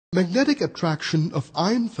Magnetic attraction of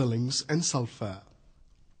iron fillings and sulfur.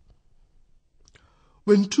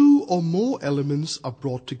 When two or more elements are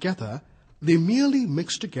brought together, they merely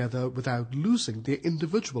mix together without losing their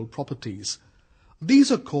individual properties.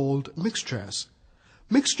 These are called mixtures.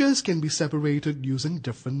 Mixtures can be separated using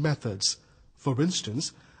different methods. For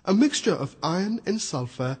instance, a mixture of iron and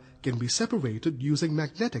sulfur can be separated using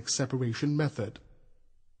magnetic separation method.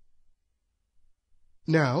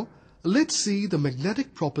 Now, let's see the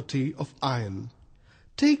magnetic property of iron.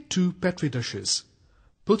 Take two petri dishes.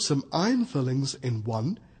 Put some iron fillings in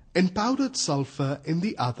one and powdered sulfur in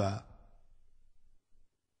the other.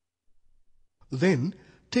 Then,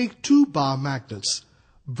 take two bar magnets.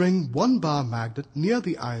 Bring one bar magnet near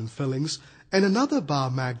the iron fillings and another bar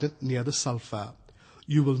magnet near the sulfur.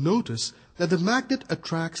 You will notice that the magnet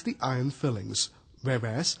attracts the iron fillings,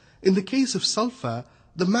 whereas, in the case of sulfur,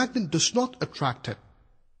 the magnet does not attract it.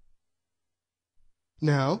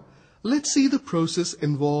 Now, let's see the process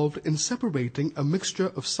involved in separating a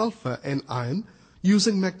mixture of sulfur and iron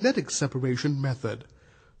using magnetic separation method.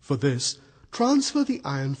 For this, transfer the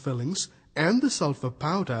iron fillings and the sulfur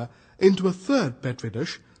powder into a third petri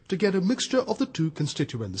dish to get a mixture of the two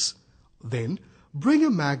constituents. Then, bring a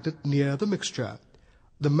magnet near the mixture.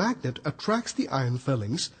 The magnet attracts the iron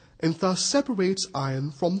fillings and thus separates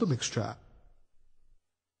iron from the mixture.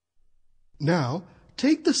 Now,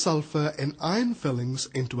 take the sulfur and iron fillings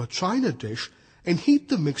into a china dish and heat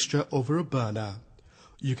the mixture over a burner.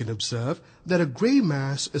 You can observe that a gray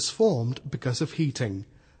mass is formed because of heating.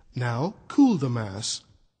 Now cool the mass.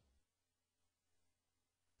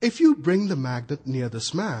 If you bring the magnet near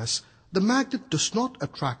this mass, the magnet does not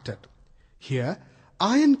attract it. Here,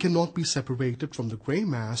 iron cannot be separated from the gray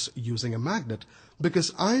mass using a magnet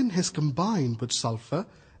because iron has combined with sulfur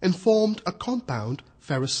and formed a compound,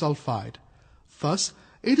 ferrous sulfide. Thus,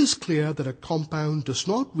 it is clear that a compound does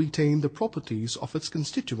not retain the properties of its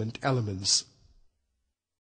constituent elements.